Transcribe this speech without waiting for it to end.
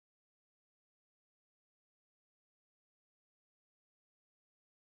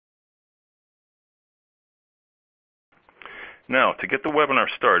Now, to get the webinar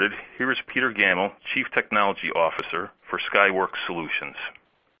started, here is Peter Gamble, Chief Technology Officer for Skyworks Solutions.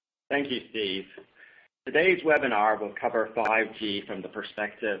 Thank you, Steve. Today's webinar will cover 5G from the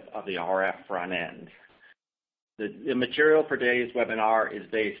perspective of the RF front end. The material for today's webinar is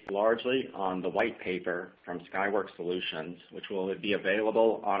based largely on the white paper from Skyworks Solutions, which will be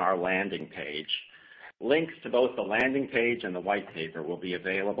available on our landing page. Links to both the landing page and the white paper will be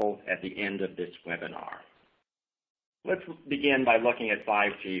available at the end of this webinar. Let's begin by looking at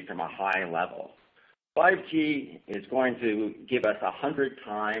 5G from a high level. 5G is going to give us 100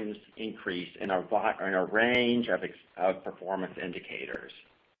 times increase in a range of performance indicators.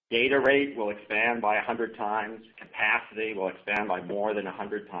 Data rate will expand by 100 times. Capacity will expand by more than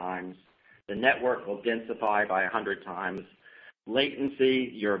 100 times. The network will densify by 100 times.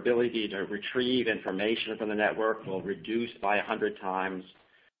 Latency, your ability to retrieve information from the network, will reduce by 100 times.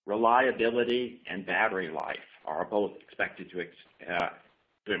 Reliability and battery life are both expected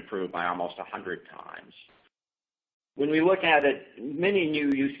to improve by almost 100 times. When we look at it, many new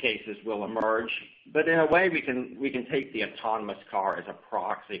use cases will emerge, but in a way we can take the autonomous car as a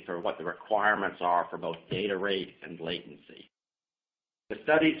proxy for what the requirements are for both data rate and latency. The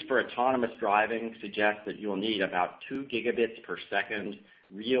studies for autonomous driving suggest that you'll need about 2 gigabits per second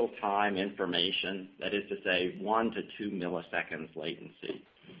real-time information, that is to say 1 to 2 milliseconds latency.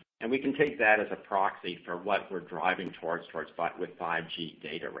 And we can take that as a proxy for what we're driving towards with 5G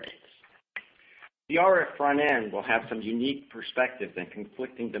data rates. The RF front end will have some unique perspectives and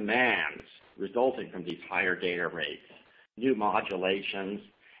conflicting demands resulting from these higher data rates, new modulations,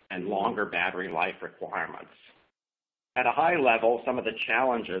 and longer battery life requirements. At a high level, some of the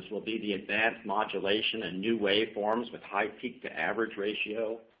challenges will be the advanced modulation and new waveforms with high peak to average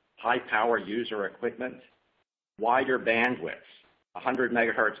ratio, high power user equipment, wider bandwidths, 100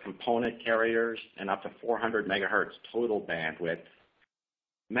 megahertz component carriers, and up to 400 megahertz total bandwidth,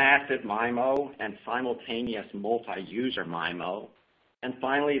 massive MIMO and simultaneous multi-user MIMO, and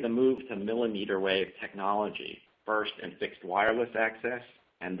finally the move to millimeter wave technology, first in fixed wireless access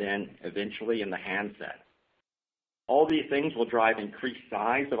and then eventually in the handset. All these things will drive increased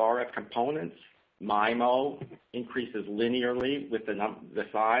size of RF components. MIMO increases linearly with the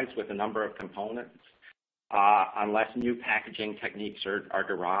size with the number of components unless new packaging techniques are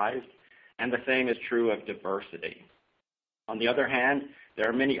derived, and the same is true of diversity. On the other hand, there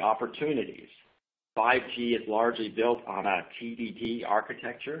are many opportunities. 5G is largely built on a TDD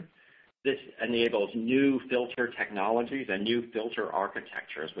architecture. This enables new filter technologies and new filter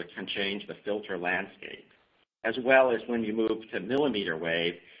architectures which can change the filter landscape, as well as when you move to millimeter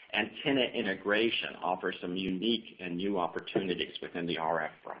wave, antenna integration offers some unique and new opportunities within the RF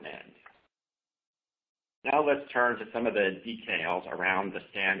front end. Now let's turn to some of the details around the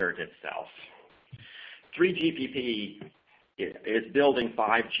standard itself. 3GPP is building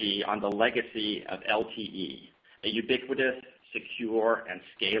 5G on the legacy of LTE, a ubiquitous, secure, and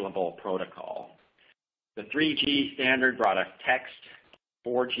scalable protocol. The 3G standard brought us text,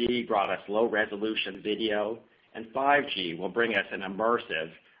 4G brought us low-resolution video, and 5G will bring us an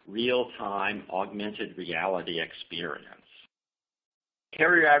immersive, real-time augmented reality experience.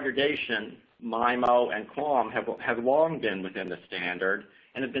 Carrier aggregation, MIMO, and QAM have long been within the standard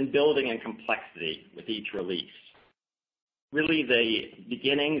and have been building in complexity with each release. Really, the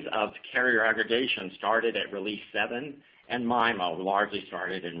beginnings of carrier aggregation started at Release 7, and MIMO largely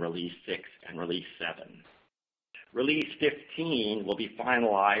started in Release 6 and Release 7. Release 15 will be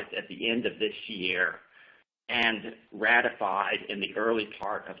finalized at the end of this year and ratified in the early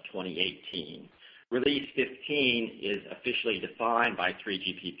part of 2018. Release 15 is officially defined by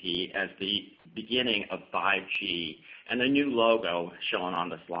 3GPP as the beginning of 5G, and a new logo shown on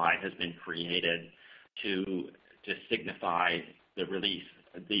the slide has been created to signify the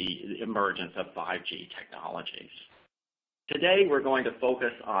emergence of 5G technologies. Today we're going to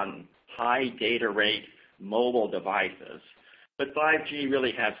focus on high data rate mobile devices, but 5G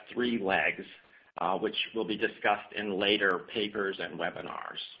really has 3 legs, which will be discussed in later papers and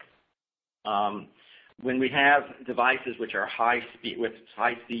webinars. When we have devices which are with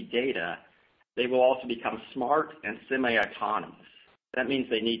high-speed data, they will also become smart and semi-autonomous. That means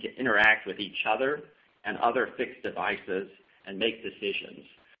they need to interact with each other and other fixed devices and make decisions.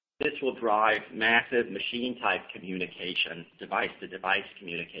 This will drive massive machine-type communication, device-to-device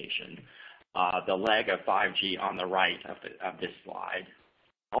communication, the leg of 5G on the right of this slide.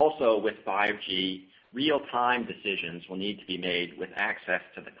 Also with 5G, real-time decisions will need to be made with access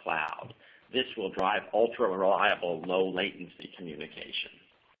to the cloud. This will drive ultra-reliable, low-latency communication.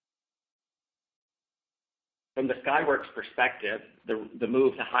 From the Skyworks perspective, the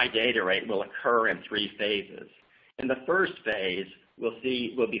move to high data rate will occur in 3 phases. In the first phase, we'll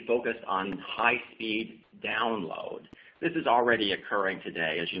be focused on high-speed download. This is already occurring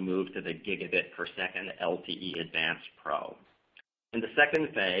today as you move to the gigabit per second LTE Advanced Pro. In the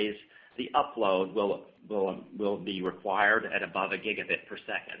second phase, the upload will be required at above a gigabit per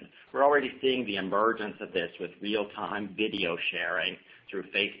second. We're already seeing the emergence of this with real-time video sharing through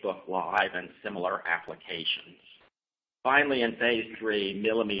Facebook Live and similar applications. Finally, in phase 3,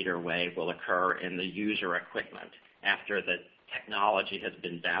 millimeter wave will occur in the user equipment after the technology has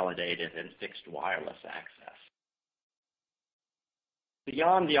been validated in fixed wireless access.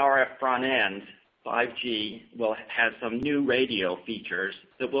 Beyond the RF front end, 5G will have some new radio features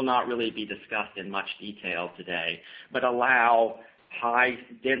that will not really be discussed in much detail today, but allow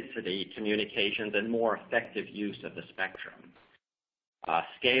high-density communications and more effective use of the spectrum.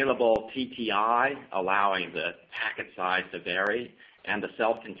 Scalable TTI, allowing the packet size to vary, and the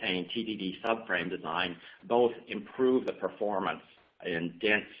self-contained TDD subframe design both improve the performance in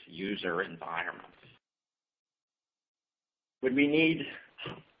dense user environments. When we need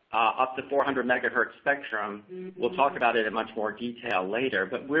up to 400 megahertz spectrum, we'll talk about it in much more detail later,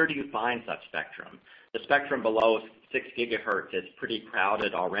 but where do you find such spectrum? The spectrum below 6 gigahertz is pretty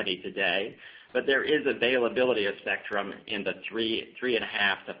crowded already today, but there is availability of spectrum in the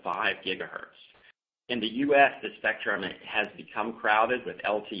 3.5 to 5 gigahertz. In the U.S., the spectrum has become crowded with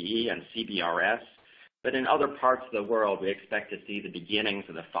LTE and CBRS, but in other parts of the world, we expect to see the beginnings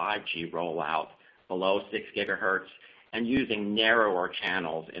of the 5G rollout below 6 gigahertz and using narrower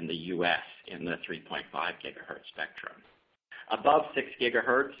channels in the U.S. in the 3.5 gigahertz spectrum. Above 6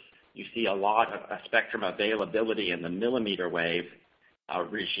 gigahertz, you see a lot of spectrum availability in the millimeter wave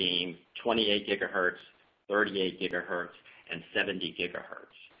regime, 28 gigahertz, 38 gigahertz, and 70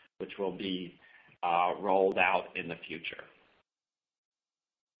 gigahertz, which will be rolled out in the future.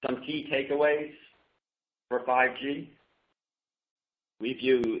 Some key takeaways for 5G. We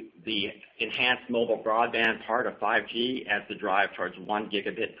view the enhanced mobile broadband part of 5G as the drive towards 1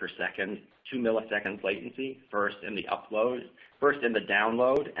 gigabit per second, 2 milliseconds latency, first in the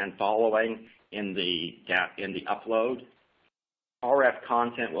download and following in the upload. RF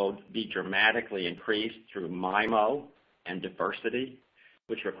content will be dramatically increased through MIMO and diversity,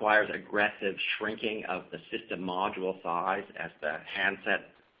 which requires aggressive shrinking of the system module size as the handset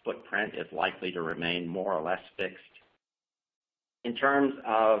footprint is likely to remain more or less fixed. In terms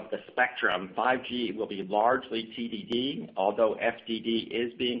of the spectrum, 5G will be largely TDD, although FDD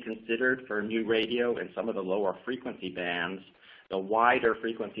is being considered for new radio in some of the lower frequency bands. The wider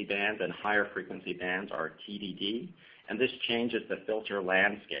frequency bands and higher frequency bands are TDD, and this changes the filter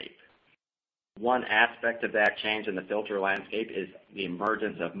landscape. One aspect of that change in the filter landscape is the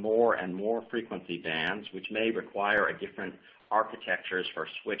emergence of more and more frequency bands, which may require a different architectures for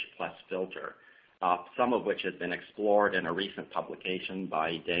switch plus filter. Some of which has been explored in a recent publication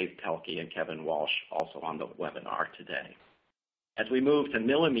by Dave Pelkey and Kevin Walsh, also on the webinar today. As we move to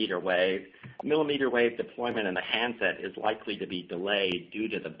millimeter wave deployment in the handset is likely to be delayed due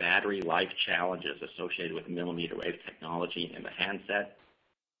to the battery life challenges associated with millimeter wave technology in the handset,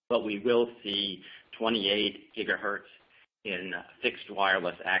 but we will see 28 gigahertz in fixed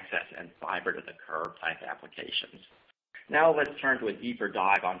wireless access and fiber to the curb type applications. Now let's turn to a deeper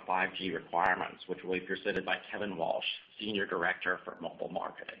dive on 5G requirements, which will be presented by Kevin Walsh, Senior Director for Mobile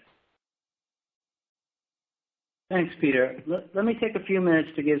Marketing. Thanks, Peter. Let me take a few minutes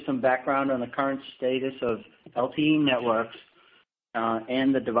to give some background on the current status of LTE networks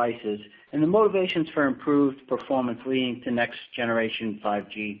and the devices, and the motivations for improved performance leading to next generation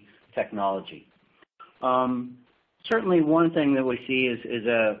 5G technology. Certainly one thing that we see is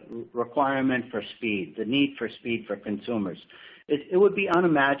a requirement for speed, the need for speed for consumers. It would be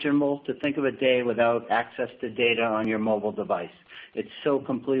unimaginable to think of a day without access to data on your mobile device. It's so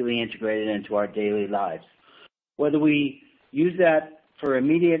completely integrated into our daily lives. Whether we use that for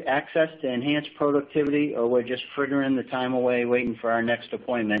immediate access to enhance productivity or we're just frittering the time away waiting for our next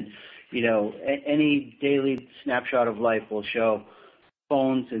appointment, any daily snapshot of life will show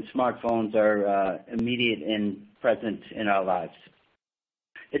phones and smartphones are immediate and present in our lives.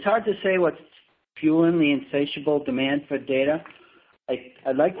 It's hard to say what's fueling the insatiable demand for data.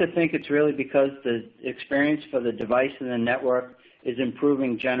 I'd like to think it's really because the experience for the device and the network is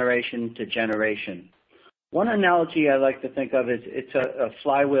improving generation to generation. One analogy I like to think of is it's a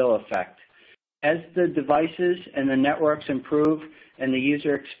flywheel effect. As the devices and the networks improve and the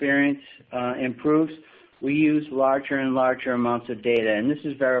user experience improves, we use larger and larger amounts of data, and this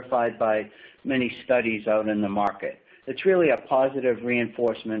is verified by many studies out in the market. It's really a positive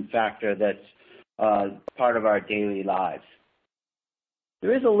reinforcement factor that's part of our daily lives.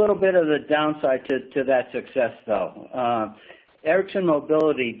 There is a little bit of the downside to that success, though. Ericsson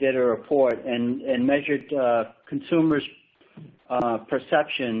Mobility did a report and measured consumers'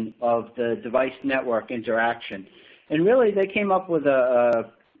 perception of the device network interaction. And really, they came up with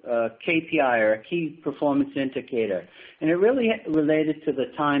a KPI, or a key performance indicator, and it really related to the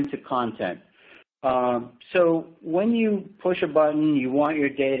time to content. So when you push a button, you want your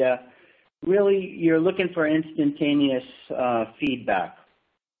data, really you're looking for instantaneous feedback.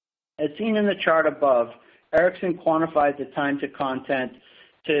 As seen in the chart above, Ericsson quantified the time to content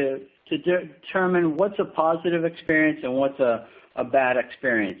to determine what's a positive experience and what's a bad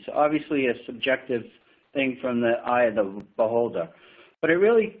experience. Obviously a subjective thing from the eye of the beholder. But it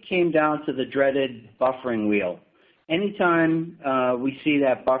really came down to the dreaded buffering wheel. Anytime we see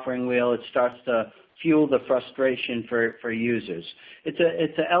that buffering wheel, it starts to fuel the frustration for users. It's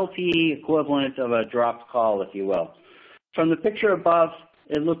a LTE equivalent of a dropped call, if you will. From the picture above,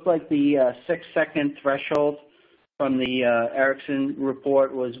 it looked like the 6-second threshold from the Ericsson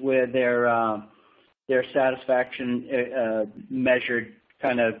report was where their satisfaction measured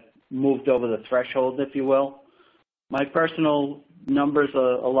kind of moved over the threshold, if you will. My personal number's a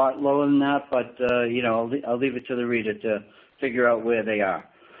lot lower than that, but I'll leave it to the reader to figure out where they are.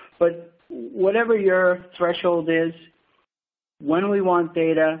 But whatever your threshold is, when we want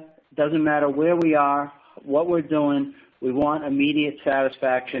data, doesn't matter where we are, what we're doing, we want immediate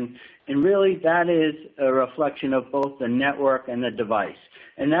satisfaction, and really that is a reflection of both the network and the device.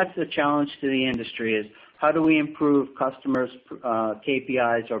 And that's the challenge to the industry, is how do we improve customers'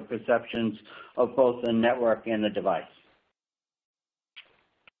 KPIs or perceptions of both the network and the device.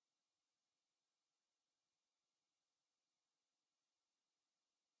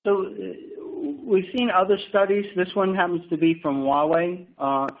 So we've seen other studies. This one happens to be from Huawei.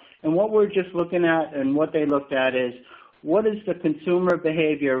 And what we're just looking at and what they looked at is what is the consumer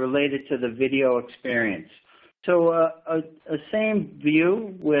behavior related to the video experience. So a same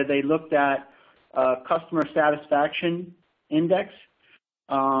view where they looked at customer satisfaction index.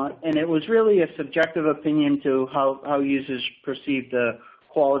 And it was really a subjective opinion to how users perceive the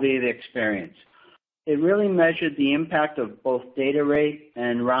quality of the experience. It really measured the impact of both data rate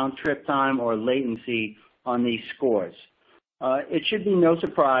and round trip time or latency on these scores. It should be no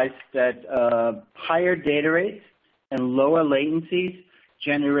surprise that higher data rates and lower latencies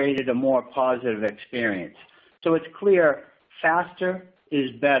generated a more positive experience. So it's clear faster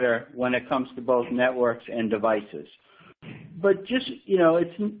is better when it comes to both networks and devices. But just,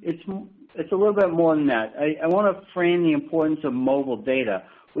 it's a little bit more than that. I want to frame the importance of mobile data.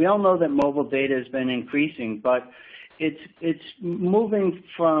 We all know that mobile data has been increasing, but it's moving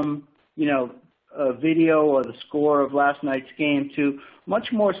from, a video or the score of last night's game to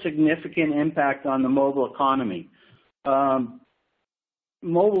much more significant impact on the mobile economy.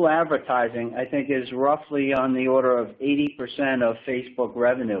 Mobile advertising, I think, is roughly on the order of 80% of Facebook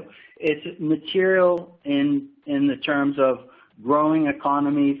revenue. It's material in the terms of growing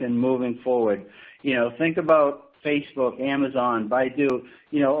economies and moving forward. Think about Facebook, Amazon, Baidu.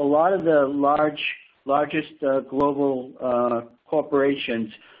 A lot of the largest global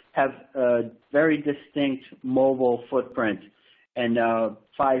corporations have a very distinct mobile footprint, and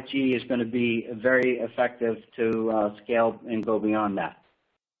 5G is going to be very effective to scale and go beyond that.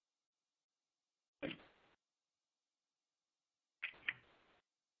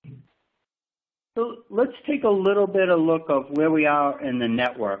 So let's take a little bit of look of where we are in the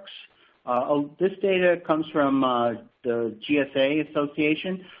networks. This data comes from the GSA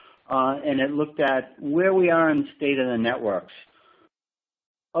Association, and it looked at where we are in the state of the networks.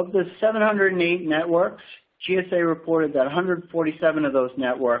 Of the 708 networks, GSA reported that 147 of those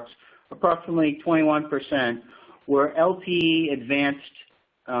networks, approximately 21%, were LTE advanced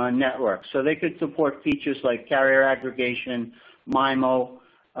networks. So they could support features like carrier aggregation, MIMO,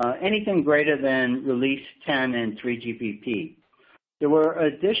 anything greater than release 10 and 3GPP. There were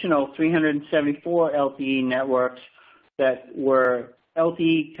additional 374 LTE networks that were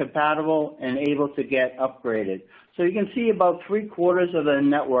LTE compatible and able to get upgraded. So you can see about 3/4 of the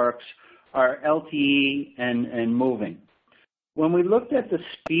networks are LTE and moving. When we looked at the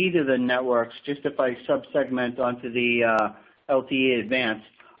speed of the networks, just if I subsegment onto the LTE advanced,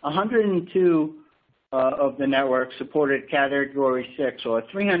 102 of the networks supported Category 6 or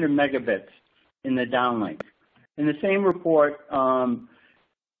 300 megabits in the downlink. In the same report,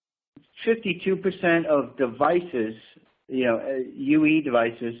 52% of devices, UE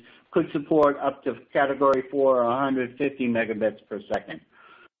devices, could support up to Category 4 or 150 megabits per second.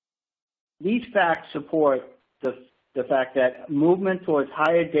 These facts support the fact that movement towards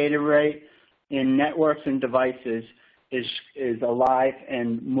higher data rate in networks and devices is alive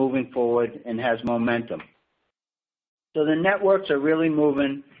and moving forward and has momentum. So the networks are really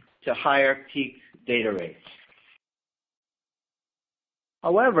moving to higher peak data rates.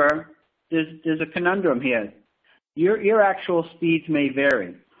 However, there's a conundrum here. Your actual speeds may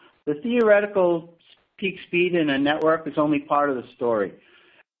vary. The theoretical peak speed in a network is only part of the story.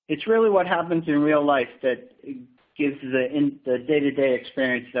 It's really what happens in real life that gives the day-to-day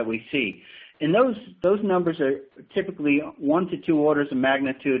experience that we see. And those numbers are typically 1 to 2 orders of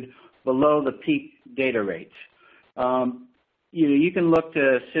magnitude below the peak data rates. You can look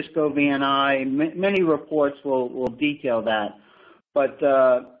to Cisco VNI. Many reports will detail that. But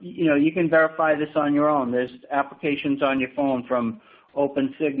you can verify this on your own. There's applications on your phone from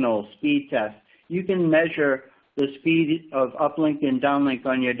OpenSignal, Speed Test. You can measure the speed of uplink and downlink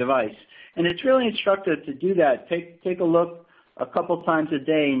on your device. And it's really instructive to do that. Take a look a couple times a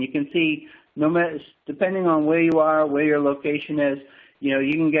day, and you can see, no matter, depending on where you are, where your location is,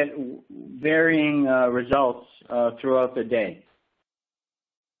 you can get varying results throughout the day.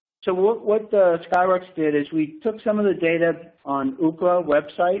 So what Skyworks did is we took some of the data on Ookla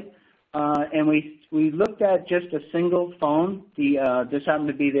website, and we looked at just a single phone. This happened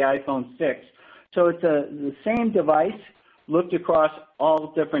to be the iPhone 6. So it's the same device looked across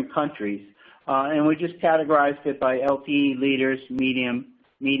all different countries, and we just categorized it by LTE leaders, medium,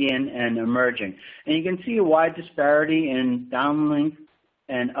 median, and emerging. And you can see a wide disparity in downlink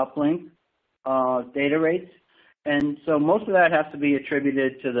and uplink data rates. And so most of that has to be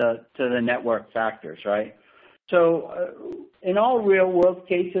attributed to the network factors, right? So in all real-world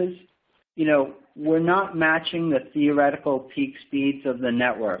cases, we're not matching the theoretical peak speeds of the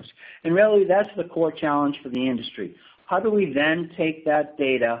networks. And really, that's the core challenge for the industry. How do we then take that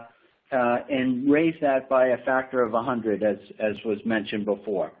data and raise that by a factor of 100, as was mentioned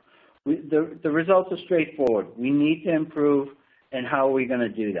before? The results are straightforward. We need to improve, and how are we going to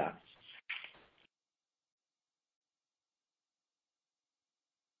do that?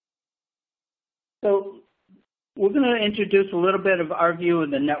 So we're going to introduce a little bit of our view of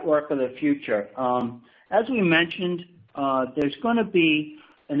the network of the future. As we mentioned, there's going to be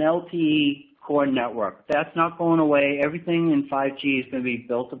an LTE core network. That's not going away. Everything in 5G is going to be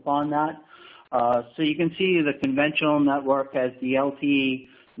built upon that. So you can see the conventional network has the LTE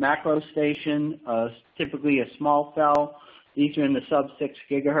macro station, typically a small cell. These are in the sub-6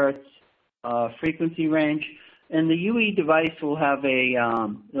 gigahertz frequency range. And the UE device will have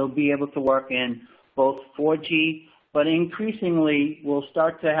it'll be able to work in both 4G, but increasingly we'll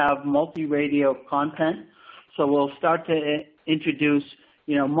start to have multi-radio content. So we'll start to introduce,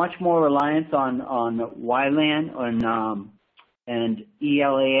 much more reliance on WLAN and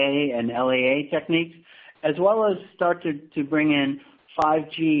ELAA and LAA techniques, as well as start to bring in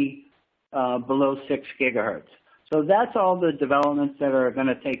 5G below 6 gigahertz. So that's all the developments that are going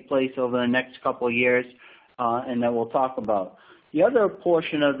to take place over the next couple of years, and that we'll talk about. The other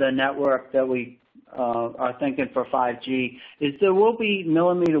portion of the network that we are thinking for 5G is there will be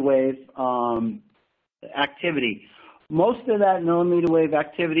millimeter wave activity. Most of that millimeter wave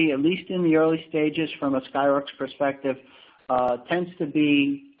activity, at least in the early stages from a Skyworks perspective, tends to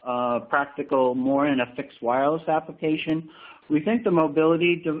be practical more in a fixed wireless application. We think the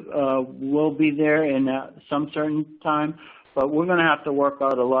mobility will be there in some certain time, but we're going to have to work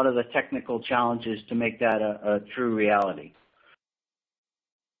out a lot of the technical challenges to make that a true reality.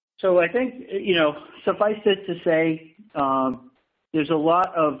 So I think, suffice it to say, there's a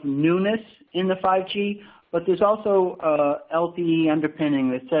lot of newness in the 5G, but there's also LTE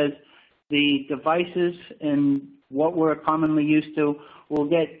underpinning that says the devices and what we're commonly used to will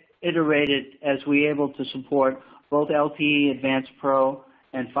get iterated as we're able to support both LTE Advanced Pro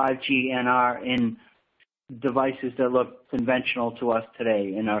and 5G NR in devices that look conventional to us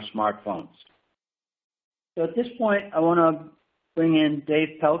today in our smartphones. So at this point, I want to bring in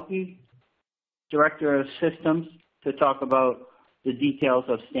Dave Pelkey, Director of Systems, to talk about the details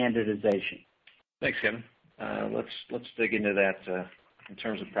of standardization. Thanks, Kevin. Let's dig into that in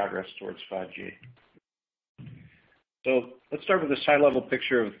terms of progress towards 5G. So let's start with this high-level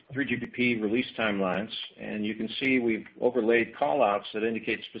picture of 3GPP release timelines, and you can see we've overlaid call-outs that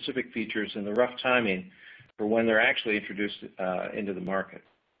indicate specific features and the rough timing for when they're actually introduced into the market.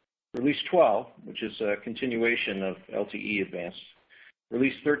 Release 12, which is a continuation of LTE Advanced,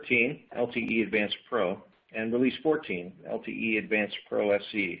 Release 13, LTE Advanced Pro, and Release 14, LTE Advanced Pro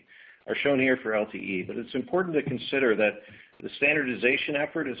SE, are shown here for LTE, but it's important to consider that the standardization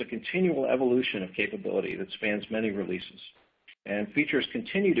effort is a continual evolution of capability that spans many releases, and features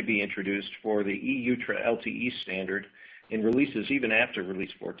continue to be introduced for the E-Ultra LTE standard in releases even after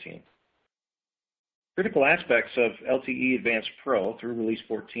Release 14. Critical aspects of LTE Advanced Pro through Release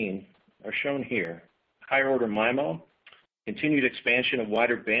 14 are shown here. Higher order MIMO, continued expansion of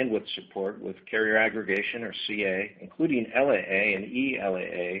wider bandwidth support with carrier aggregation or CA, including LAA and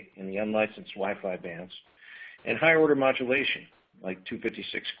ELAA in the unlicensed Wi-Fi bands, and higher order modulation like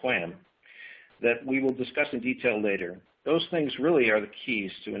 256 QAM that we will discuss in detail later. Those things really are the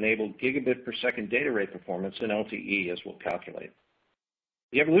keys to enable gigabit per second data rate performance in LTE, as we'll calculate.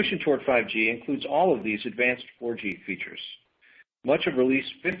 The evolution toward 5G includes all of these advanced 4G features. Much of Release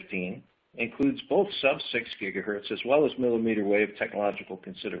 15 includes both sub-6 gigahertz as well as millimeter wave technological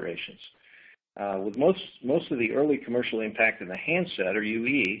considerations, with most of the early commercial impact in the handset, or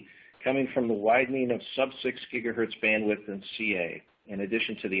UE, coming from the widening of sub-6 gigahertz bandwidth in CA, in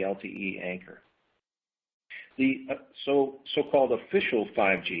addition to the LTE anchor. The so-called official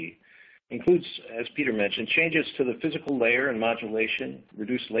 5G includes, as Peter mentioned, changes to the physical layer and modulation,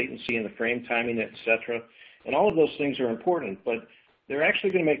 reduced latency in the frame timing, etc. And all of those things are important, but they're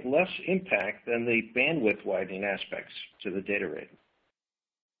actually going to make less impact than the bandwidth widening aspects to the data rate.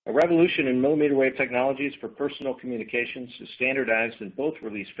 A revolution in millimeter wave technologies for personal communications is standardized in both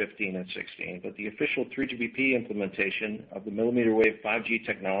Release 15 and 16, but the official 3GPP implementation of the millimeter wave 5G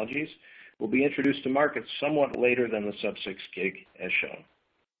technologies will be introduced to market somewhat later than the sub-6 gig as shown.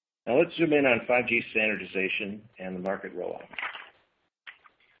 Now let's zoom in on 5G standardization and the market rollout.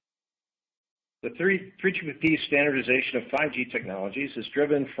 The 3GPP standardization of 5G technologies is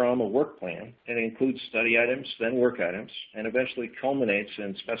driven from a work plan and includes study items, then work items, and eventually culminates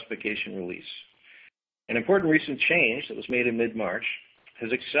in specification release. An important recent change that was made in mid-March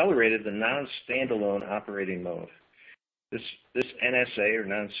has accelerated the non-standalone operating mode. This NSA, or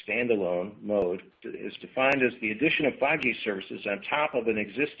non-standalone mode, is defined as the addition of 5G services on top of an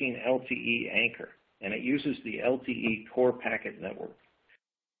existing LTE anchor, and it uses the LTE core packet network.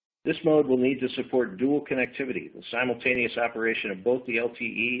 This mode will need to support dual connectivity, the simultaneous operation of both the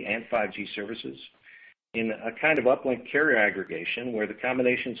LTE and 5G services, in a kind of uplink carrier aggregation where the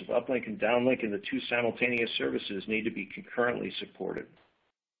combinations of uplink and downlink in the two simultaneous services need to be concurrently supported.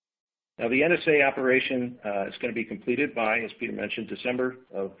 Now, the NSA operation is going to be completed by, as Peter mentioned, December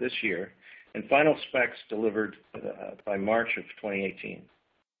of this year, and final specs delivered by March of 2018.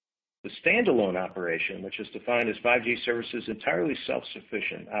 The standalone operation, which is defined as 5G services entirely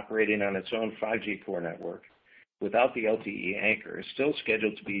self-sufficient, operating on its own 5G core network without the LTE anchor, is still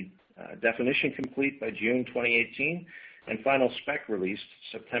scheduled to be definition complete by June 2018 and final spec released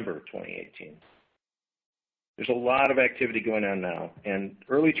September 2018. There's a lot of activity going on now, and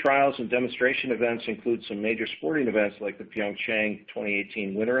early trials and demonstration events include some major sporting events like the Pyeongchang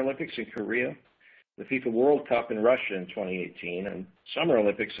 2018 Winter Olympics in Korea, the FIFA World Cup in Russia in 2018, and Summer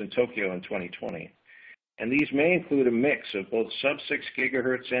Olympics in Tokyo in 2020. And these may include a mix of both sub-6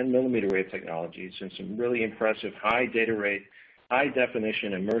 gigahertz and millimeter wave technologies and some really impressive high data rate, high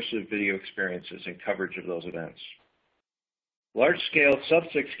definition immersive video experiences and coverage of those events. Large-scale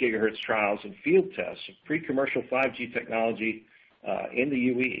sub-6 gigahertz trials and field tests of pre-commercial 5G technology in the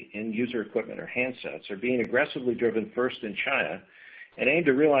UE, in user equipment or handsets, are being aggressively driven first in China and aim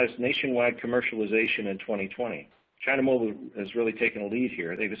to realize nationwide commercialization in 2020. China Mobile has really taken a lead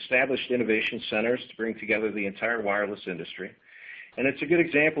here. They've established innovation centers to bring together the entire wireless industry, and it's a good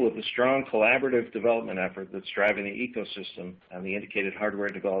example of the strong collaborative development effort that's driving the ecosystem on the indicated hardware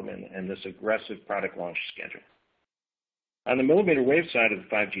development and this aggressive product launch schedule. On the millimeter wave side of the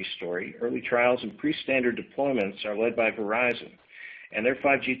 5G story, early trials and pre-standard deployments are led by Verizon and their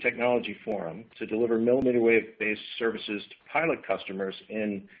 5G technology forum to deliver millimeter wave-based services to pilot customers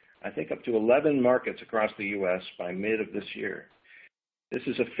in, I think, up to 11 markets across the U.S. by mid of this year. This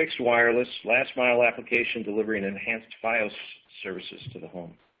is a fixed wireless, last-mile application delivering enhanced Fios services to the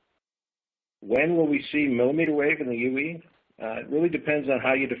home. When will we see millimeter wave in the UE? It really depends on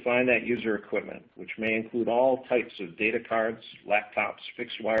how you define that user equipment, which may include all types of data cards, laptops,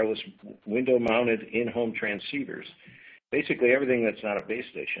 fixed wireless, window-mounted in-home transceivers, basically everything that's not a base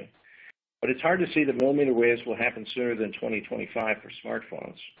station. But it's hard to see that millimeter waves will happen sooner than 2025 for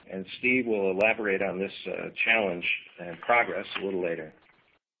smartphones, and Steve will elaborate on this challenge and progress a little later.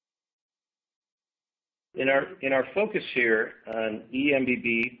 In our focus here on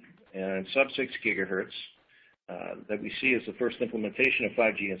eMBB and sub-6 gigahertz, that we see as the first implementation of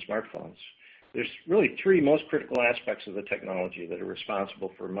 5G in smartphones, there's really three most critical aspects of the technology that are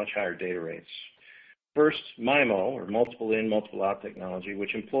responsible for much higher data rates. First, MIMO, or multiple in, multiple out technology,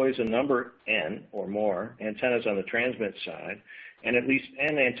 which employs a number N or more antennas on the transmit side and at least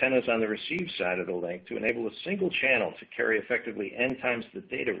N antennas on the receive side of the link to enable a single channel to carry effectively N times the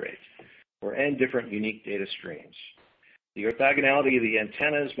data rate, or N different unique data streams. The orthogonality of the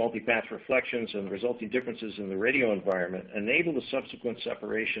antennas, multipath reflections, and the resulting differences in the radio environment enable the subsequent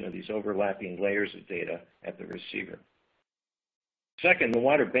separation of these overlapping layers of data at the receiver. Second, the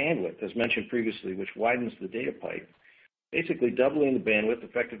wider bandwidth, as mentioned previously, which widens the data pipe. Basically, doubling the bandwidth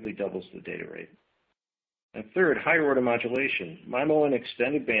effectively doubles the data rate. And third, higher order modulation. MIMO and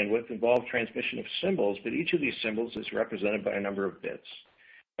extended bandwidth involve transmission of symbols, but each of these symbols is represented by a number of bits.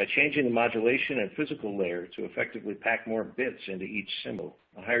 By changing the modulation and physical layer to effectively pack more bits into each symbol,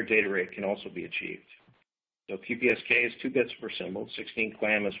 a higher data rate can also be achieved. So QPSK is 2 bits per symbol, 16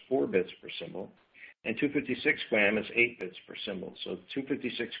 QAM is 4 bits per symbol, and 256 QAM is 8 bits per symbol. So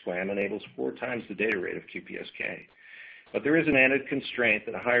 256 QAM enables 4 times the data rate of QPSK. But there is an added constraint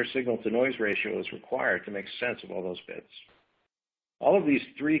that a higher signal-to-noise ratio is required to make sense of all those bits. All of these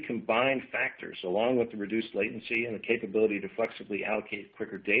 3 combined factors, along with the reduced latency and the capability to flexibly allocate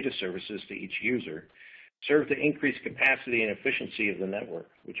quicker data services to each user, serve to increase capacity and efficiency of the network,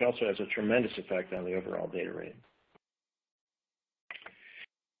 which also has a tremendous effect on the overall data rate.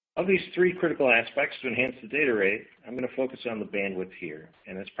 Of these 3 critical aspects to enhance the data rate, I'm going to focus on the bandwidth here,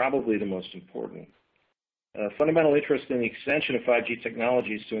 and it's probably the most important. Fundamental interest in the extension of 5G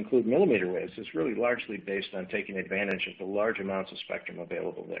technologies to include millimeter waves is really largely based on taking advantage of the large amounts of spectrum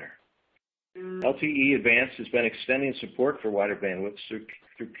available there. LTE Advanced has been extending support for wider bandwidths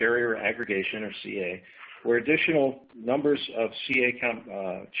through carrier aggregation, or CA, where additional numbers of CA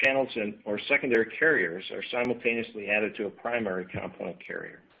channels or secondary carriers are simultaneously added to a primary component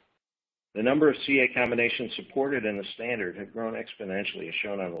carrier. The number of CA combinations supported in the standard have grown exponentially, as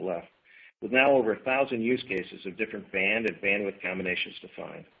shown on the left, with now over 1,000 use cases of different band and bandwidth combinations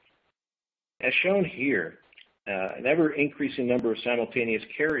defined. As shown here, an ever-increasing number of simultaneous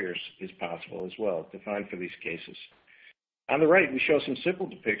carriers is possible as well, defined for these cases. On the right, we show some simple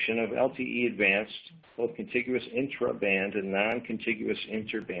depiction of LTE Advanced, both contiguous intra-band and non-contiguous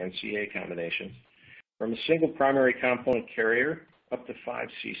interband CA combinations, from a single primary component carrier up to 5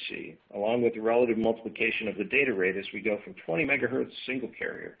 cc, along with the relative multiplication of the data rate as we go from 20 megahertz single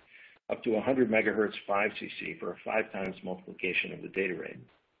carrier up to 100 megahertz 5 cc for a 5 times multiplication of the data rate.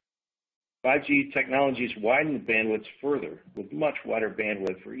 5G technologies widen the bandwidths further with much wider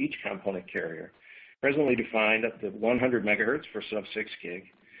bandwidth for each component carrier, presently defined up to 100 megahertz for sub-6 gig,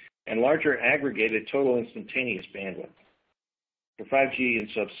 and larger aggregated total instantaneous bandwidth. For 5G and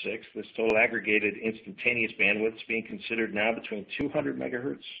sub-6, this total aggregated instantaneous bandwidth is being considered now between 200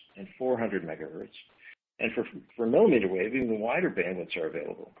 megahertz and 400 megahertz. And for millimeter wave, even wider bandwidths are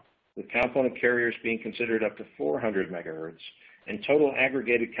available, with component carriers being considered up to 400 megahertz and total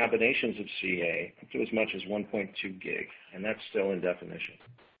aggregated combinations of CA up to as much as 1.2 gig, and that's still in definition.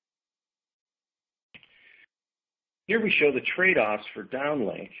 Here we show the trade-offs for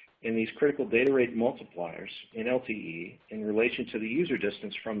downlink in these critical data rate multipliers in LTE in relation to the user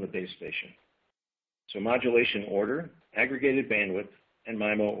distance from the base station. So modulation order, aggregated bandwidth, and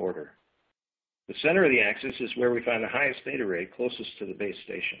MIMO order. The center of the axis is where we find the highest data rate closest to the base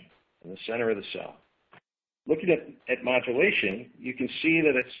station, in the center of the cell. Looking at modulation, you can see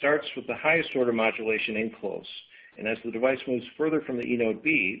that it starts with the highest order modulation in close, and as the device moves further from the E node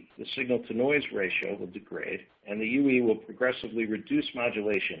B, the signal-to-noise ratio will degrade, and the UE will progressively reduce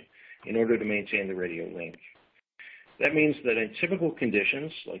modulation in order to maintain the radio link. That means that in typical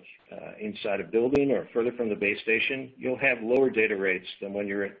conditions, like inside a building or further from the base station, you'll have lower data rates than when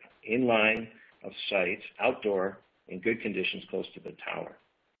you're in line of sight, outdoor, in good conditions close to the tower.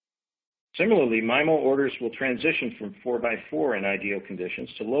 Similarly, MIMO orders will transition from 4x4 in ideal conditions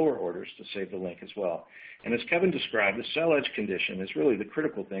to lower orders to save the link as well. And as Kevin described, the cell edge condition is really the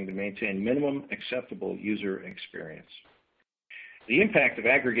critical thing to maintain minimum acceptable user experience. The impact of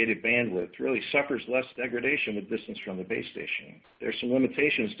aggregated bandwidth really suffers less degradation with distance from the base station. There are some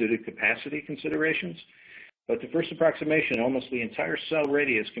limitations due to capacity considerations, but the first approximation, almost the entire cell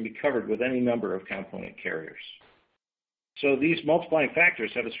radius can be covered with any number of component carriers. So these multiplying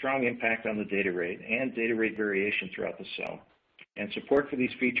factors have a strong impact on the data rate and data rate variation throughout the cell. And support for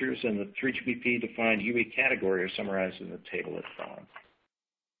these features in the 3GPP-defined UE category are summarized in the table at the bottom.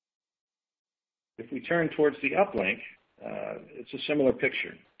 If we turn towards the uplink, it's a similar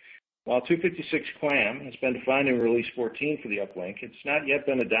picture. While 256 QAM has been defined in Release 14 for the uplink, it's not yet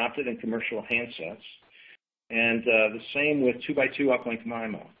been adopted in commercial handsets, and the same with 2x2 uplink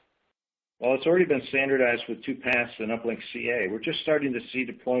MIMO. While it's already been standardized with 2-pass and uplink CA, we're just starting to see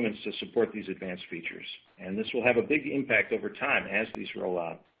deployments to support these advanced features, and this will have a big impact over time as these roll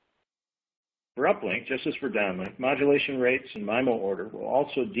out. For uplink, just as for downlink, modulation rates and MIMO order will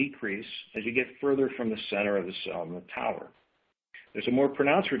also decrease as you get further from the center of the cell in the tower. There's a more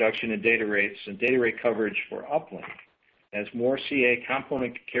pronounced reduction in data rates and data rate coverage for uplink As more CA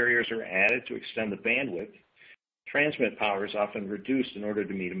component carriers are added to extend the bandwidth, transmit power is often reduced in order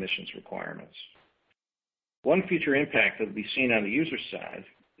to meet emissions requirements. One future impact that will be seen on the user side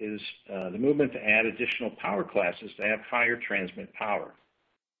is the movement to add additional power classes to have higher transmit power,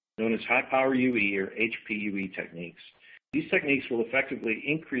 known as high power UE or HPUE techniques. These techniques will effectively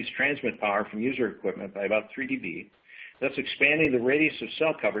increase transmit power from user equipment by about 3 dB, thus expanding the radius of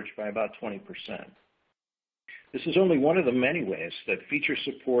cell coverage by about 20%. This is only one of the many ways that feature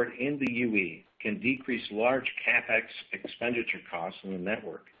support in the UE can decrease large CapEx expenditure costs in the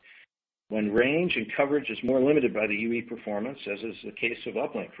network. When range and coverage is more limited by the UE performance, as is the case of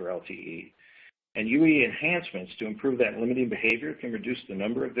uplink for LTE, and UE enhancements to improve that limiting behavior can reduce the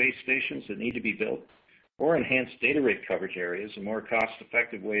number of base stations that need to be built, or enhance data rate coverage areas in more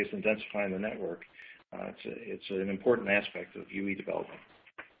cost-effective ways than densifying the network. It's an important aspect of UE development.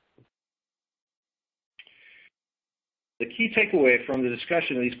 The key takeaway from the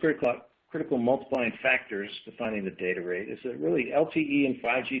discussion of these critical multiplying factors defining the data rate is that really LTE and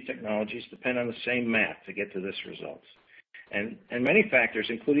 5G technologies depend on the same map to get to this result. And many factors,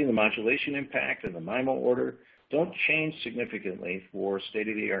 including the modulation impact and the MIMO order, don't change significantly for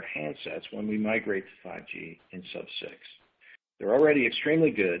state-of-the-art handsets when we migrate to 5G in sub-6. They're already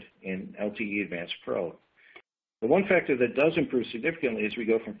extremely good in LTE Advanced Pro. The one factor that does improve significantly as we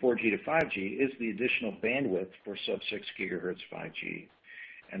go from 4G to 5G is the additional bandwidth for sub-6 gigahertz 5G.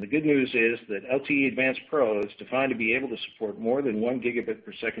 And the good news is that LTE Advanced Pro is defined to be able to support more than 1 gigabit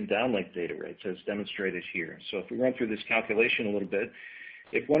per second downlink data rates, as demonstrated here. So if we run through this calculation a little bit,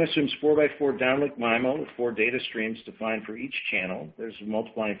 if one assumes 4x4 downlink MIMO with 4 data streams defined for each channel, there's a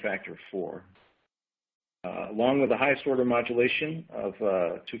multiplying factor of 4. Along with the highest order modulation of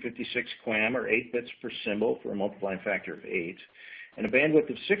 256 QAM or 8 bits per symbol for a multiplying factor of 8, and a bandwidth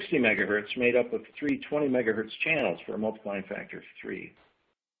of 60 megahertz made up of 3 20 megahertz channels for a multiplying factor of 3.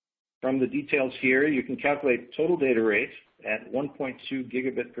 From the details here, you can calculate total data rate at 1.2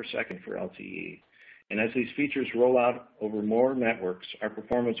 gigabit per second for LTE. And as these features roll out over more networks, our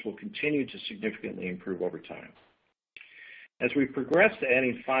performance will continue to significantly improve over time. As we progress to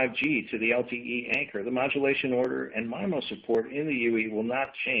adding 5G to the LTE anchor, the modulation order and MIMO support in the UE will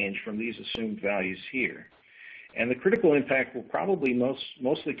not change from these assumed values here. And the critical impact will probably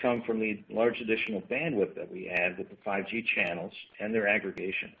mostly come from the large additional bandwidth that we add with the 5G channels and their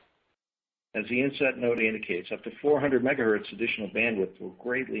aggregation. As the inset note indicates, up to 400 megahertz additional bandwidth will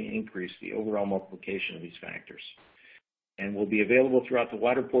greatly increase the overall multiplication of these factors, and will be available throughout the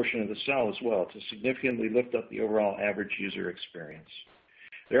wider portion of the cell as well to significantly lift up the overall average user experience.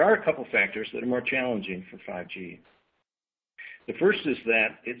 There are a couple factors that are more challenging for 5G. The first is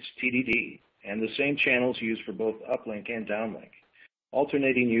that it's TDD, and the same channels used for both uplink and downlink,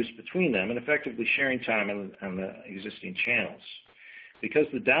 alternating use between them and effectively sharing time on the existing channels. Because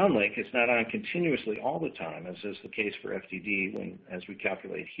the downlink is not on continuously all the time, as is the case for FDD as we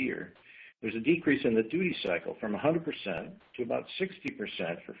calculate here, there's a decrease in the duty cycle from 100% to about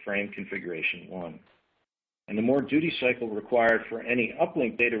 60% for frame configuration 1. And the more duty cycle required for any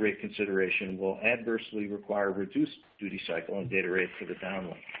uplink data rate consideration will adversely require reduced duty cycle and data rate for the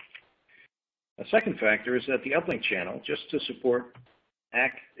downlink. A second factor is that the uplink channel, just to support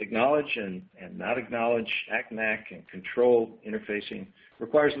acknowledge and not acknowledge, ACK-NAC, and control interfacing,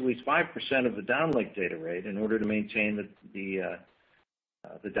 requires at least 5% of the downlink data rate in order to maintain the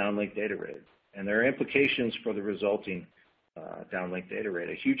downlink data rate. And there are implications for the resulting downlink data rate.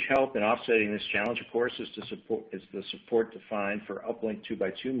 A huge help in offsetting this challenge, of course, is the support defined for uplink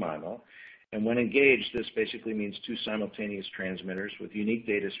 2x2 MIMO. And when engaged, this basically means 2 simultaneous transmitters with unique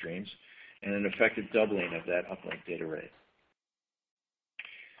data streams and an effective doubling of that uplink data rate.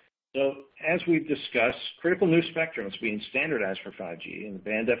 So, as we've discussed, critical new spectrum is being standardized for 5G, and the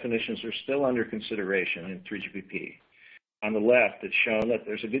band definitions are still under consideration in 3GPP. On the left, it's shown that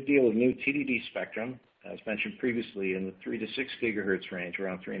there's a good deal of new TDD spectrum, as mentioned previously, in the 3 to 6 gigahertz range,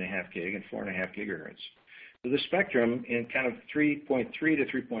 around 3.5 gig and 4.5 gigahertz. So the spectrum in kind of 3.3 to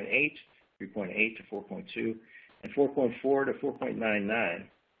 3.8, 3.8 to 4.2, and 4.4 to 4.99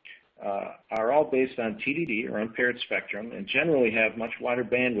 are all based on TDD or unpaired spectrum and generally have much wider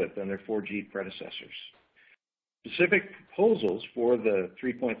bandwidth than their 4G predecessors. Specific proposals for the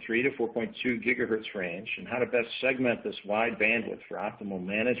 3.3 to 4.2 gigahertz range and how to best segment this wide bandwidth for optimal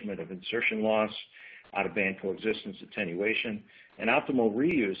management of insertion loss, out-of-band coexistence attenuation, and optimal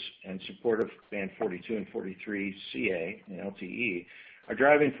reuse and support of band 42 and 43 CA and LTE are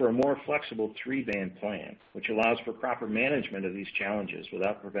driving for a more flexible 3-band plan, which allows for proper management of these challenges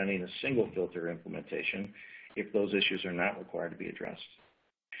without preventing a single filter implementation if those issues are not required to be addressed.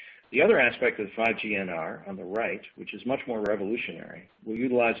 The other aspect of 5G NR on the right, which is much more revolutionary, will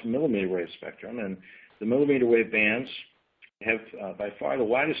utilize millimeter wave spectrum, and the millimeter wave bands have by far the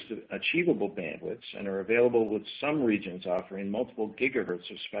widest achievable bandwidths and are available with some regions offering multiple gigahertz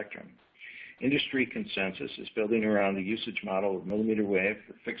of spectrum. Industry consensus is building around the usage model of millimeter wave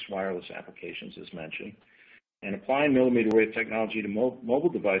for fixed wireless applications, as mentioned, and applying millimeter wave technology to mobile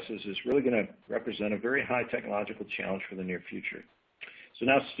devices is really going to represent a very high technological challenge for the near future. So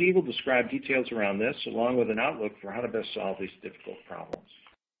now Steve will describe details around this, along with an outlook for how to best solve these difficult problems.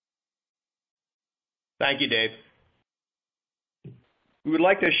 Thank you, Dave. We would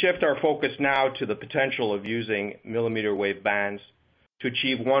like to shift our focus now to the potential of using millimeter wave bands to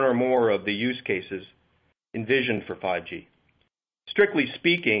achieve one or more of the use cases envisioned for 5G. Strictly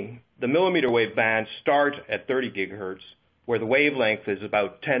speaking, the millimeter wave bands start at 30 gigahertz, where the wavelength is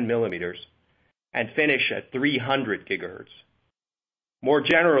about 10 millimeters, and finish at 300 gigahertz. More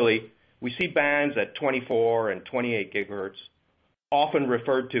generally, we see bands at 24 and 28 gigahertz, often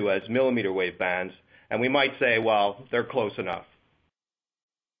referred to as millimeter wave bands, and we might say, well, they're close enough.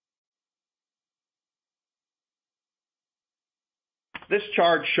 This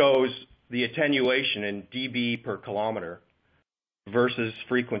chart shows the attenuation in dB per kilometer versus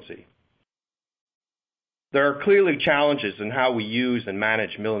frequency. There are clearly challenges in how we use and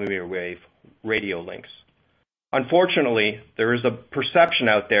manage millimeter wave radio links. Unfortunately, there is a perception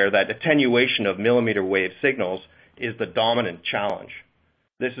out there that attenuation of millimeter wave signals is the dominant challenge.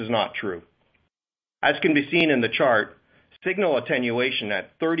 This is not true. As can be seen in the chart, signal attenuation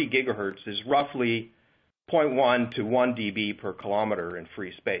at 30 gigahertz is roughly 0.1 to 1 dB per kilometer in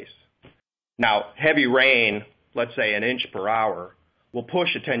free space. Now, heavy rain, let's say an inch per hour, will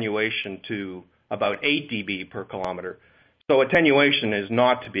push attenuation to about 8 dB per kilometer, so attenuation is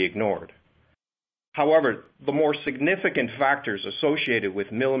not to be ignored. However, the more significant factors associated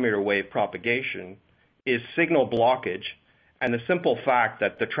with millimeter wave propagation is signal blockage and the simple fact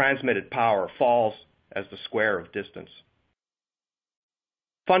that the transmitted power falls as the square of distance.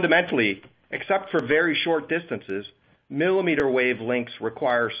 Fundamentally, except for very short distances, millimeter wave links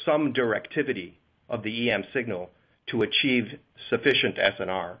require some directivity of the EM signal to achieve sufficient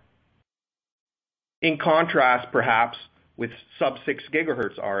SNR. In contrast, perhaps, with sub-6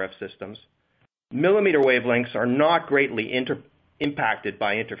 gigahertz RF systems, millimeter wave links are not greatly impacted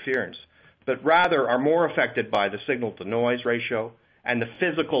by interference, but rather are more affected by the signal-to-noise ratio and the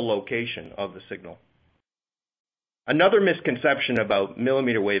physical location of the signal. Another misconception about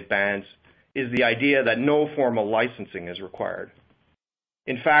millimeter wave bands is the idea that no formal licensing is required.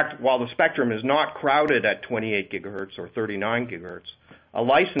 In fact, while the spectrum is not crowded at 28 gigahertz or 39 gigahertz, a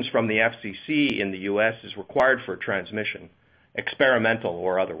license from the FCC in the US is required for transmission, experimental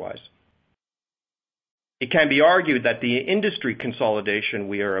or otherwise. It can be argued that the industry consolidation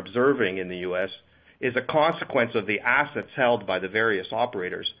we are observing in the US is a consequence of the assets held by the various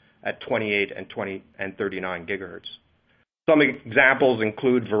operators at 28 and 39 gigahertz. Some examples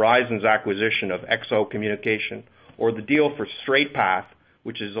include Verizon's acquisition of XO Communication or the deal for Straight Path,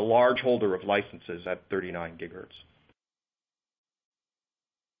 which is a large holder of licenses at 39 gigahertz.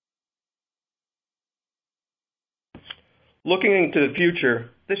 Looking into the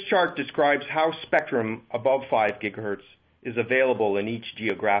future, this chart describes how spectrum above 5 gigahertz is available in each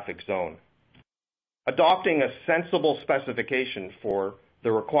geographic zone. Adopting a sensible specification for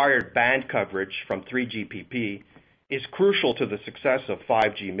the required band coverage from 3GPP is crucial to the success of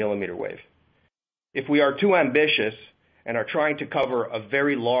 5G millimeter wave. If we are too ambitious and are trying to cover a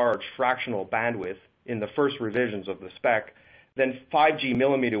very large fractional bandwidth in the first revisions of the spec, then 5G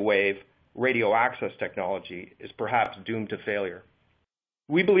millimeter wave radio access technology is perhaps doomed to failure.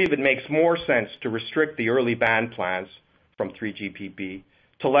 We believe it makes more sense to restrict the early band plans from 3GPP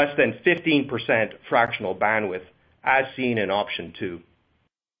to less than 15% fractional bandwidth, as seen in option 2.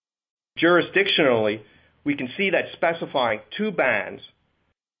 Jurisdictionally, we can see that specifying two bands,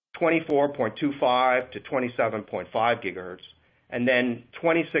 24.25 to 27.5 gigahertz, and then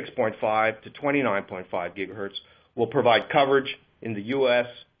 26.5 to 29.5 gigahertz will provide coverage in the US,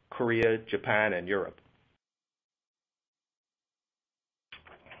 Korea, Japan, and Europe.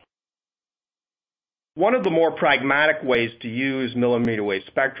 One of the more pragmatic ways to use millimeter wave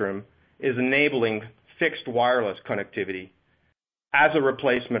spectrum is enabling fixed wireless connectivity as a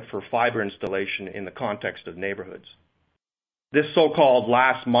replacement for fiber installation in the context of neighborhoods. This so-called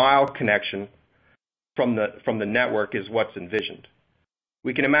last mile connection from the network is what's envisioned.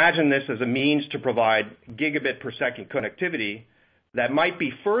 We can imagine this as a means to provide gigabit per second connectivity that might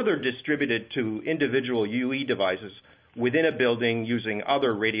be further distributed to individual UE devices within a building using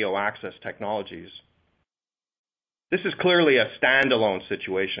other radio access technologies. This is clearly a standalone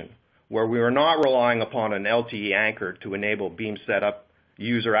situation, where we are not relying upon an LTE anchor to enable beam setup,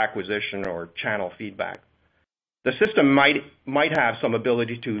 user acquisition, or channel feedback. The system might have some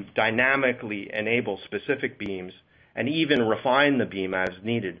ability to dynamically enable specific beams and even refine the beam as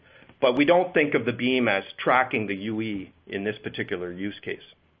needed, but we don't think of the beam as tracking the UE in this particular use case.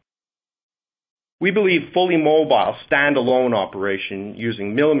 We believe fully mobile, standalone operation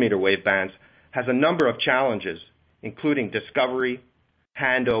using millimeter wave bands has a number of challenges, including discovery,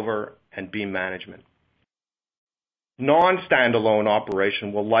 handover, and beam management. Non-standalone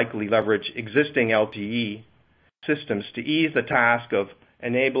operation will likely leverage existing LTE systems to ease the task of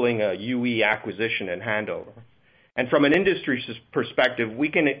enabling a UE acquisition and handover. And from an industry perspective, we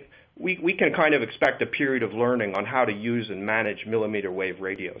can kind of expect a period of learning on how to use and manage millimeter wave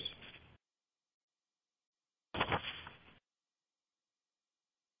radios.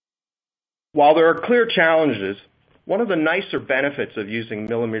 While there are clear challenges, one of the nicer benefits of using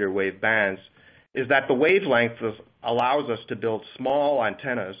millimeter wave bands is that the wavelength allows us to build small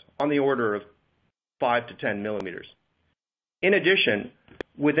antennas on the order of 5 to 10 millimeters. In addition,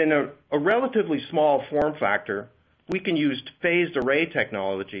 within a relatively small form factor, we can use phased array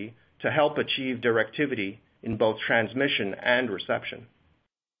technology to help achieve directivity in both transmission and reception.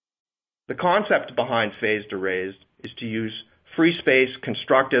 The concept behind phased arrays is to use free space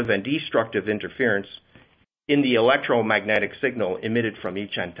constructive and destructive interference in the electromagnetic signal emitted from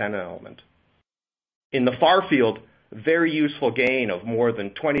each antenna element. In the far field, very useful gain of more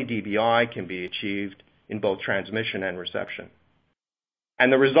than 20 dBi can be achieved in both transmission and reception.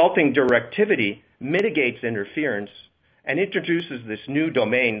 And the resulting directivity mitigates interference and introduces this new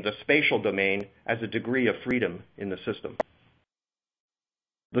domain, the spatial domain, as a degree of freedom in the system.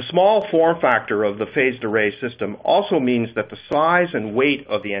 The small form factor of the phased array system also means that the size and weight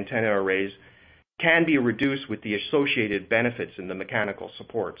of the antenna arrays can be reduced with the associated benefits in the mechanical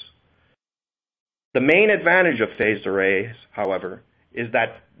supports. The main advantage of phased arrays, however, is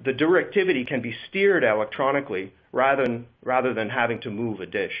that the directivity can be steered electronically rather than having to move a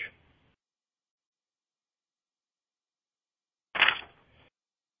dish.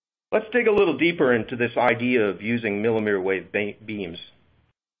 Let's dig a little deeper into this idea of using millimeter wave beams.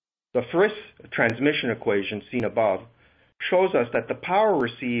 The Friis transmission equation seen above shows us that the power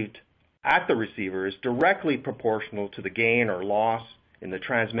received at the receiver is directly proportional to the gain or loss in the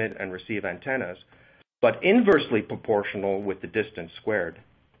transmit and receive antennas, but inversely proportional with the distance squared.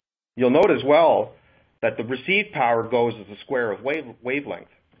 You'll note as well that the received power goes as the square of wavelength.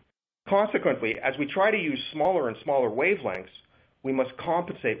 Consequently, as we try to use smaller and smaller wavelengths, we must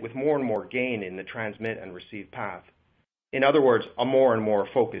compensate with more and more gain in the transmit and receive path. In other words, a more and more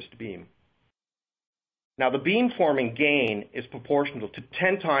focused beam. Now, the beam-forming gain is proportional to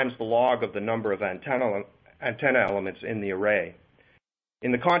 10 times the log of the number of antenna elements in the array.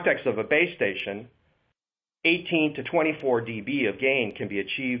 In the context of a base station, 18 to 24 dB of gain can be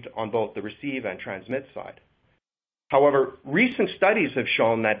achieved on both the receive and transmit side. However, recent studies have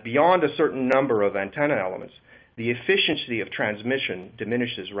shown that beyond a certain number of antenna elements, the efficiency of transmission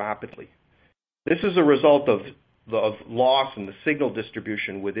diminishes rapidly. This is a result of loss in the signal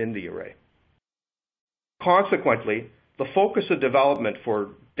distribution within the array. Consequently, the focus of development for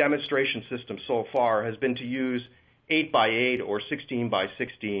demonstration systems so far has been to use 8x8 or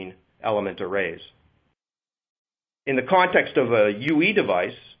 16x16 element arrays. In the context of a UE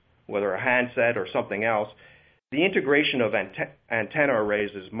device, whether a handset or something else, the integration of antenna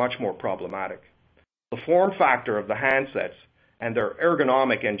arrays is much more problematic. The form factor of the handsets and their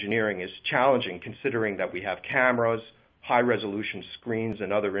ergonomic engineering is challenging considering that we have cameras, high-resolution screens,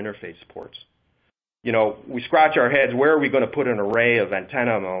 and other interface ports. You know, we scratch our heads, where are we going to put an array of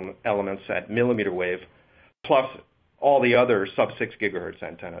antenna elements at millimeter wave, plus all the other sub-6 gigahertz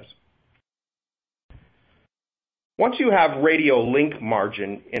antennas? Once you have radio link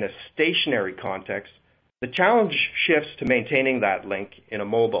margin in a stationary context, the challenge shifts to maintaining that link in a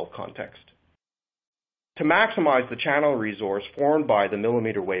mobile context. To maximize the channel resource formed by the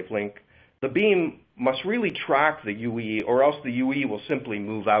millimeter wave link, the beam must really track the UE, or else the UE will simply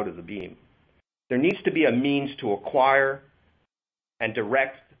move out of the beam. There needs to be a means to acquire and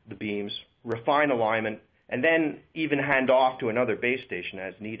direct the beams, refine alignment, and then even hand off to another base station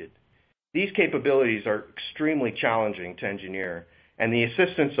as needed. These capabilities are extremely challenging to engineer, and the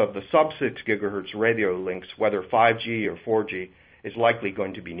assistance of the sub-6 gigahertz radio links, whether 5G or 4G, is likely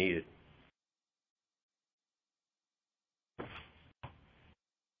going to be needed.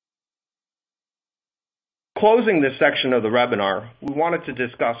 Closing this section of the webinar, we wanted to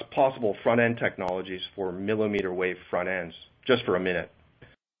discuss possible front-end technologies for millimeter wave front ends, just for a minute.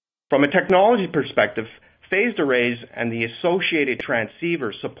 From a technology perspective, phased arrays and the associated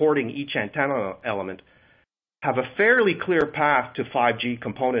transceivers supporting each antenna element have a fairly clear path to 5G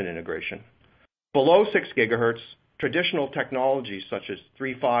component integration. Below 6 gigahertz, traditional technologies such as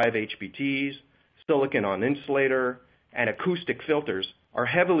 3.5 HBTs, silicon on insulator, and acoustic filters are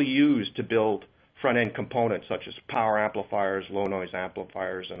heavily used to build front-end components such as power amplifiers, low-noise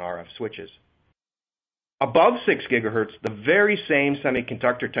amplifiers, and RF switches. Above 6 gigahertz, the very same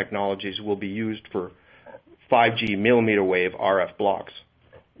semiconductor technologies will be used for 5G millimeter wave RF blocks.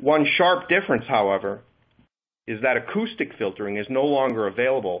 One sharp difference, however, is that acoustic filtering is no longer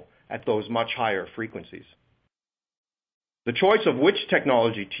available at those much higher frequencies. The choice of which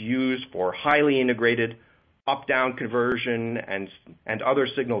technology to use for highly integrated up-down conversion and other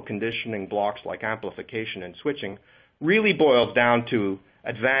signal conditioning blocks like amplification and switching really boils down to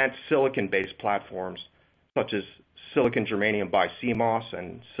advanced silicon-based platforms such as silicon germanium BiCMOS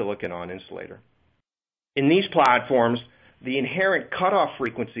and silicon on insulator. In these platforms, the inherent cutoff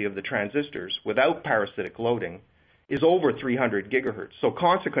frequency of the transistors without parasitic loading is over 300 gigahertz. So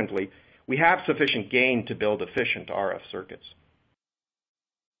consequently, we have sufficient gain to build efficient RF circuits.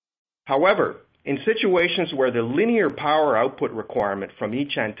 However, in situations where the linear power output requirement from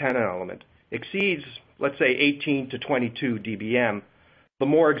each antenna element exceeds, let's say, 18 to 22 dBm, the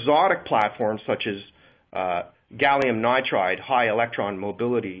more exotic platforms such as gallium nitride high electron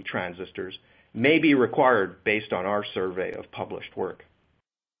mobility transistors may be required based on our survey of published work.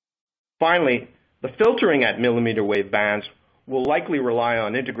 Finally, the filtering at millimeter wave bands will likely rely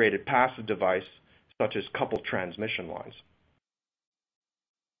on integrated passive device such as coupled transmission lines.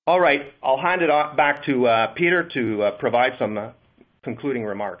 All right, I'll hand it back to Peter to provide some concluding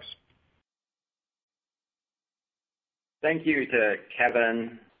remarks. Thank you to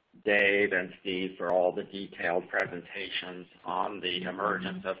Kevin, Dave, and Steve for all the detailed presentations on the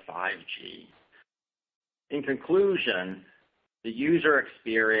emergence of 5G. In conclusion, the user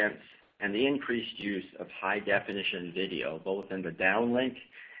experience and the increased use of high-definition video, both in the downlink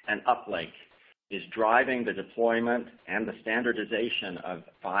and uplink, is driving the deployment and the standardization of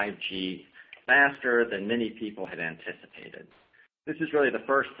 5G faster than many people had anticipated. This is really the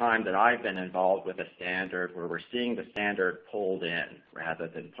first time that I've been involved with a standard where we're seeing the standard pulled in rather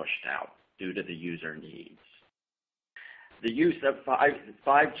than pushed out due to the user needs. The use of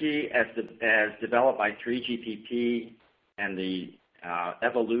 5G as developed by 3GPP and the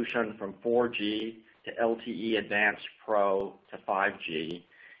evolution from 4G to LTE Advanced Pro to 5G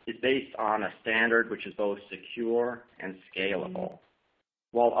is based on a standard which is both secure and scalable.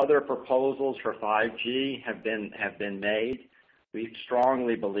 While other proposals for 5G have been made, we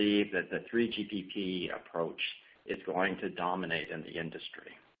strongly believe that the 3GPP approach is going to dominate in the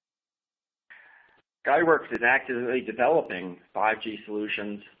industry. Skyworks is actively developing 5G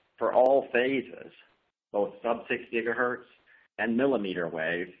solutions for all phases, both sub-6 gigahertz and millimeter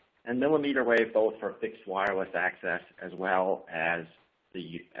wave both for fixed wireless access as well as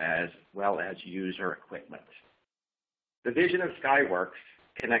user equipment. The vision of Skyworks,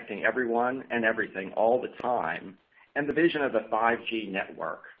 connecting everyone and everything all the time, and the vision of the 5G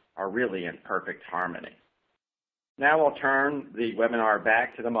network are really in perfect harmony. Now I'll turn the webinar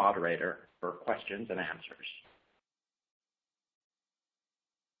back to the moderator for questions and answers.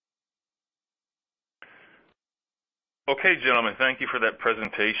 Okay, gentlemen, thank you for that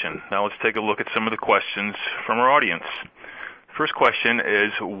presentation. Now let's take a look at some of the questions from our audience. First question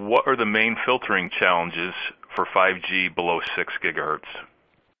is, what are the main filtering challenges for 5G below 6 gigahertz?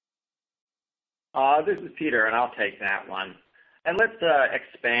 This is Peter, and I'll take that one. And let's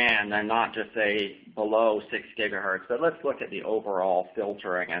expand and not just say below 6 gigahertz, but let's look at the overall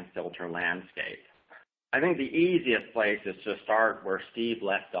filtering and filter landscape. I think the easiest place is to start where Steve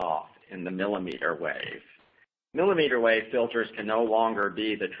left off in the millimeter wave. Millimeter wave filters can no longer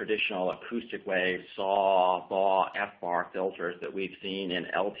be the traditional acoustic wave SAW, BAW, FBAR filters that we've seen in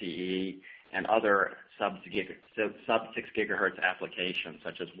LTE and other sub-6 gigahertz applications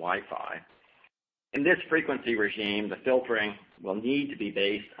such as Wi-Fi. In this frequency regime, the filtering will need to be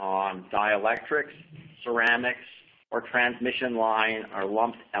based on dielectrics, ceramics, or transmission line or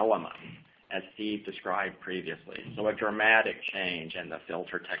lumped elements, as Steve described previously. So a dramatic change in the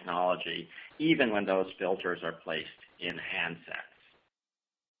filter technology, even when those filters are placed in handsets.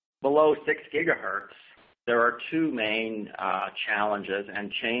 Below 6 gigahertz, there are two main challenges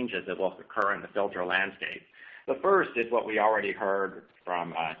and changes that will occur in the filter landscape. The first is what we already heard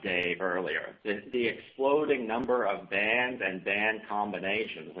from Dave earlier, the exploding number of bands and band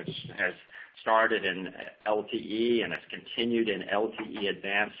combinations, which has started in LTE and has continued in LTE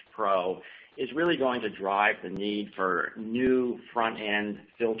Advanced Pro, is really going to drive the need for new front-end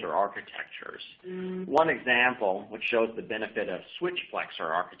filter architectures. One example, which shows the benefit of switchplexer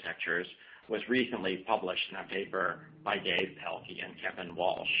architectures, was recently published in a paper by Dave Pelkey and Kevin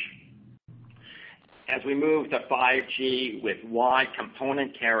Walsh. As we move to 5G with wide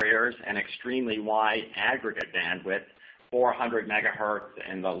component carriers and extremely wide aggregate bandwidth, 400 megahertz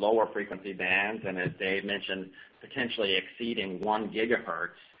in the lower frequency bands, and as Dave mentioned, potentially exceeding 1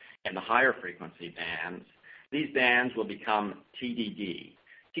 gigahertz in the higher frequency bands, these bands will become TDD.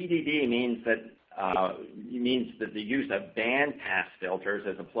 TDD means that the use of bandpass filters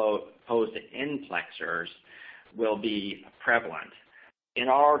as opposed to in-plexers will be prevalent. In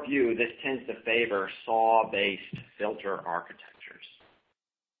our view, this tends to favor SAW-based filter architectures.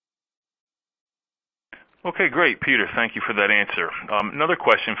 Okay, great, Peter. Thank you for that answer. Another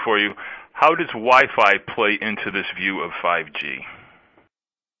question for you. How does Wi-Fi play into this view of 5G?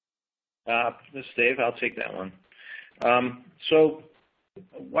 This is Dave. I'll take that one. So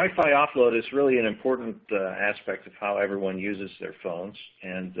Wi-Fi offload is really an important aspect of how everyone uses their phones,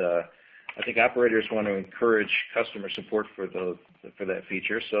 and I think operators want to encourage customer support for that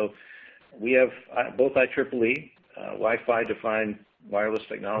feature. So we have both IEEE, Wi-Fi defined wireless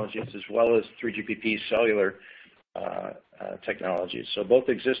technologies, as well as 3GPP cellular technologies. So both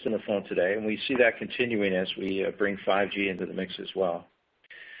exist in the phone today, and we see that continuing as we bring 5G into the mix as well.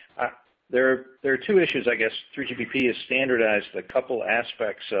 There are two issues, I guess. 3GPP has standardized a couple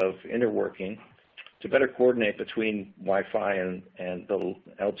aspects of interworking to better coordinate between Wi-Fi and the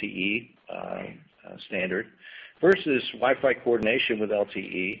LTE standard. First is Wi-Fi coordination with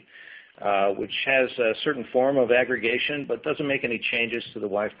LTE, which has a certain form of aggregation but doesn't make any changes to the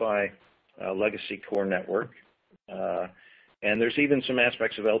Wi-Fi legacy core network. And there's even some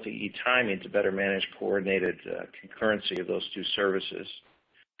aspects of LTE timing to better manage coordinated concurrency of those two services.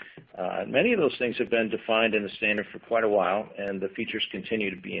 Many of those things have been defined in the standard for quite a while, and the features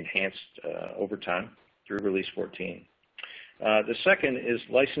continue to be enhanced over time through Release 14. The second is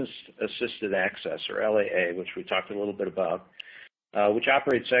Licensed Assisted Access, or LAA, which we talked a little bit about, which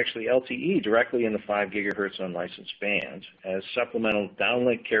operates actually LTE directly in the 5 gigahertz unlicensed band as supplemental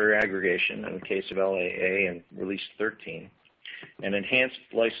downlink carrier aggregation in the case of LAA and Release 13, and Enhanced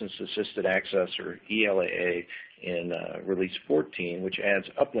Licensed Assisted Access, or ELAA, in Release 14, which adds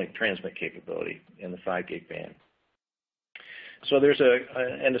uplink transmit capability in the 5 gig band. So there's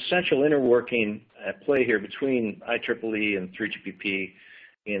an essential interworking at play here between IEEE and 3GPP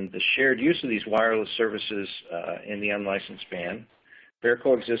in the shared use of these wireless services in the unlicensed band. Fair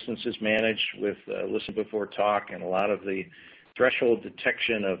coexistence is managed with listen before talk and a lot of the threshold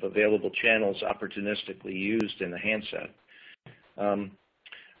detection of available channels opportunistically used in the handset.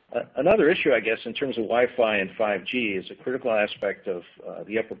 Another issue, I guess, in terms of Wi-Fi and 5G is a critical aspect of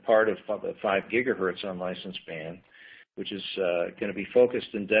the upper part of the 5 gigahertz unlicensed band, which is going to be focused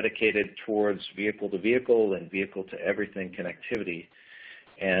and dedicated towards vehicle-to-vehicle and vehicle-to-everything connectivity.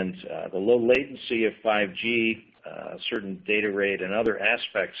 And the low latency of 5G, certain data rate, and other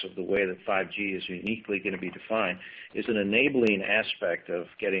aspects of the way that 5G is uniquely going to be defined is an enabling aspect of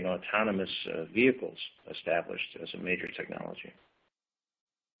getting autonomous vehicles established as a major technology.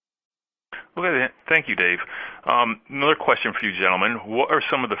 Okay, thank you, Dave. Another question for you, gentlemen. What are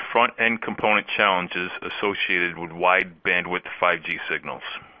some of the front-end component challenges associated with wide bandwidth 5G signals?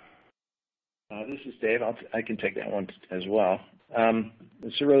 This is Dave. I can take that one as well.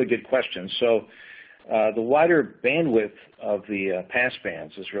 It's a really good question. So the wider bandwidth of the pass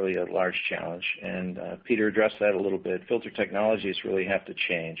bands is really a large challenge, and Peter addressed that a little bit. Filter technologies really have to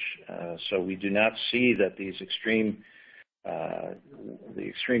change. So we do not see that the extreme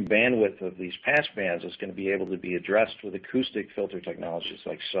bandwidth of these pass bands is going to be able to be addressed with acoustic filter technologies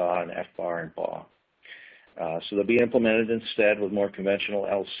like SAW and FBAR and BAW. So they'll be implemented instead with more conventional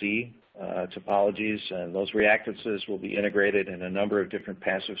LC topologies, and those reactances will be integrated in a number of different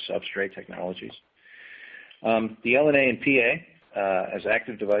passive substrate technologies. The LNA and PA as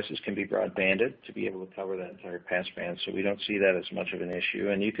active devices can be broadbanded to be able to cover that entire pass band, so we don't see that as much of an issue.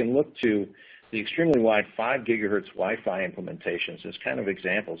 And you can look to the extremely wide 5 gigahertz Wi-Fi implementations as kind of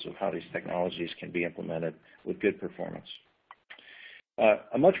examples of how these technologies can be implemented with good performance.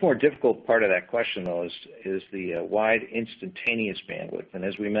 A much more difficult part of that question, though, is the wide instantaneous bandwidth. And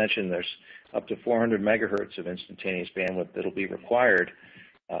as we mentioned, there's up to 400 megahertz of instantaneous bandwidth that will be required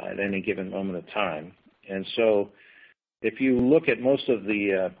at any given moment of time. And so if you look at most of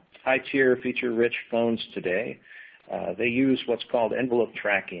the high-tier, feature-rich phones today, they use what's called envelope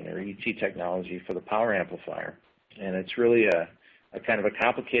tracking, or ET technology, for the power amplifier. And it's really a kind of a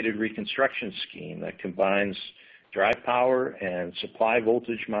complicated reconstruction scheme that combines drive power and supply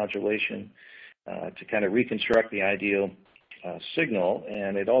voltage modulation to kind of reconstruct the ideal signal,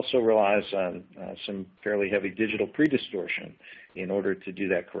 and it also relies on some fairly heavy digital predistortion in order to do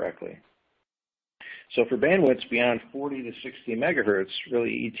that correctly. So for bandwidths beyond 40 to 60 megahertz,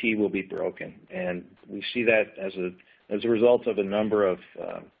 really ET will be broken, and we see that as a result of a number of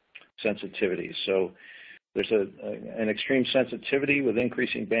sensitivities. So there's an extreme sensitivity with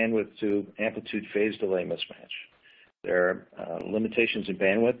increasing bandwidth to amplitude phase delay mismatch. There are limitations in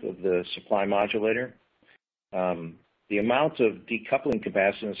bandwidth of the supply modulator. The amount of decoupling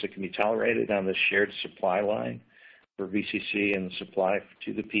capacitance that can be tolerated on the shared supply line for VCC and the supply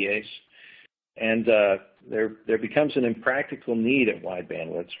to the PAs. And there becomes an impractical need at wide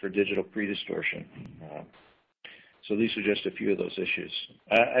bandwidths for digital predistortion. So these are just a few of those issues.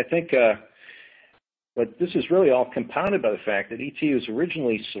 I think but this is really all compounded by the fact that ET was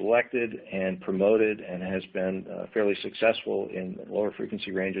originally selected and promoted and has been fairly successful in lower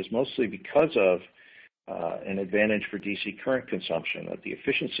frequency ranges, mostly because of an advantage for DC current consumption, that the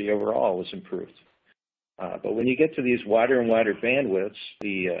efficiency overall was improved. But when you get to these wider and wider bandwidths,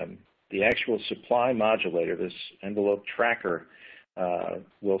 the actual supply modulator, this envelope tracker,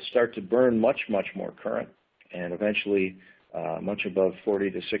 will start to burn much, much more current, and eventually much above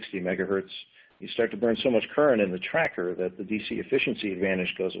 40 to 60 megahertz. You start to burn so much current in the tracker that the DC efficiency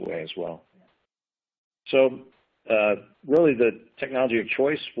advantage goes away as well. So really the technology of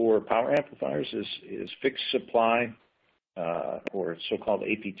choice for power amplifiers is fixed supply or so-called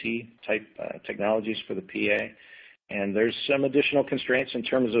APT type technologies for the PA. And there's some additional constraints in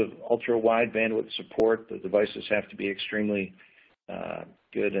terms of ultra-wide bandwidth support. The devices have to be extremely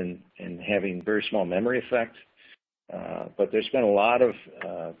good in having very small memory effect. But there's been a lot of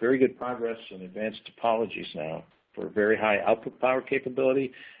very good progress in advanced topologies now for very high output power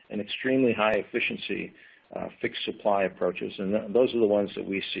capability and extremely high efficiency fixed supply approaches. And those are the ones that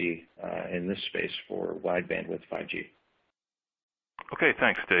we see in this space for wide bandwidth 5G. Okay,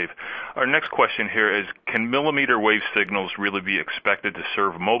 thanks, Dave. Our next question here is, can millimeter wave signals really be expected to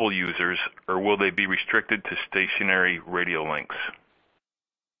serve mobile users, or will they be restricted to stationary radio links?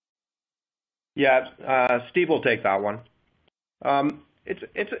 Yeah, Steve will take that one.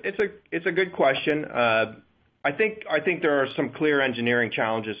 It's a good question. I think there are some clear engineering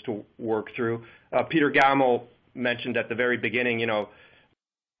challenges to work through. Peter Gamel mentioned at the very beginning,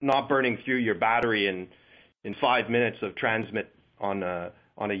 not burning through your battery in 5 minutes of transmit on a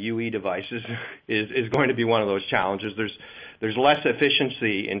UE device is going to be one of those challenges. There's less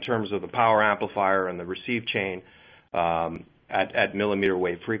efficiency in terms of the power amplifier and the receive chain at millimeter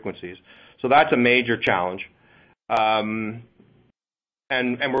wave frequencies. So that's a major challenge, and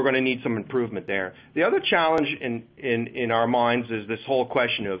we're going to need some improvement there. The other challenge in our minds is this whole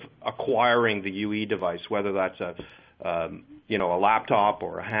question of acquiring the UE device, whether that's a laptop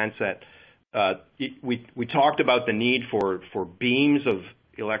or a handset. We talked about the need for beams of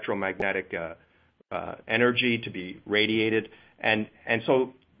electromagnetic energy to be radiated, and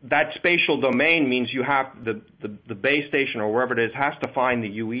so that spatial domain means you have the base station or wherever it is has to find the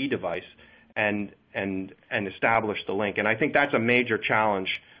UE device and establish the link. And I think that's a major challenge.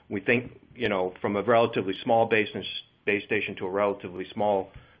 We think, from a relatively small base station to a relatively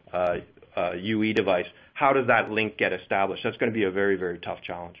small UE device, how does that link get established? That's going to be a very, very tough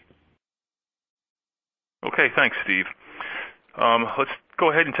challenge. Okay, thanks, Steve. Let's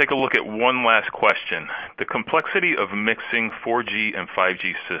go ahead and take a look at one last question. The complexity of mixing 4G and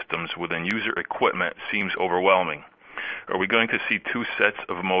 5G systems within user equipment seems overwhelming. Are we going to see two sets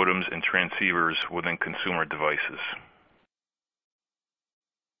of modems and transceivers within consumer devices?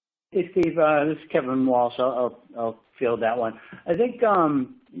 Hey, Steve, this is Kevin Walsh. I'll field that one. I think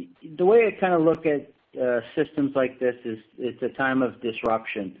the way I kind of look at systems like this is it's a time of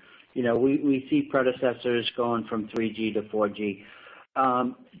disruption. We see predecessors going from 3G to 4G.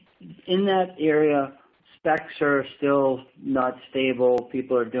 In that area, specs are still not stable.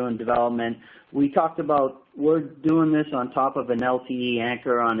 People are doing development. We talked about we're doing this on top of an LTE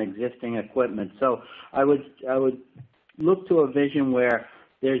anchor on existing equipment. So I would look to a vision where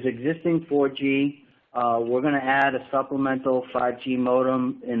there's existing 4G. We're going to add a supplemental 5G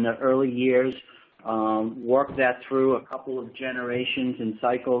modem in the early years, work that through a couple of generations and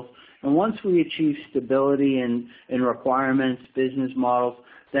cycles. And once we achieve stability in requirements, business models,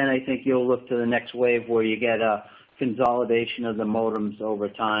 then I think you'll look to the next wave where you get a consolidation of the modems over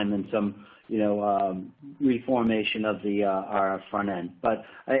time and some reformation of the RF front end. But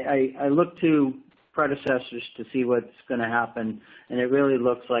I look to predecessors to see what's going to happen, and it really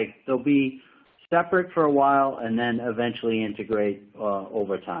looks like they'll be separate for a while and then eventually integrate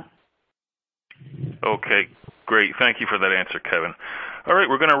over time. Okay, great. Thank you for that answer, Kevin. All right,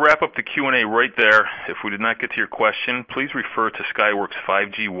 we're going to wrap up the Q&A right there. If we did not get to your question, please refer to Skyworks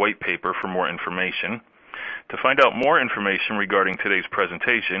 5G white paper for more information. To find out more information regarding today's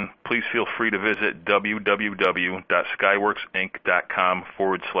presentation, please feel free to visit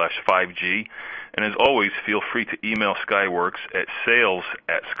www.skyworksinc.com/5G. And as always, feel free to email Skyworks at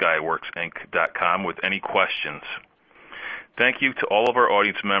sales@skyworksinc.com with any questions. Thank you to all of our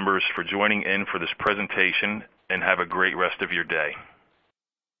audience members for joining in for this presentation, and have a great rest of your day.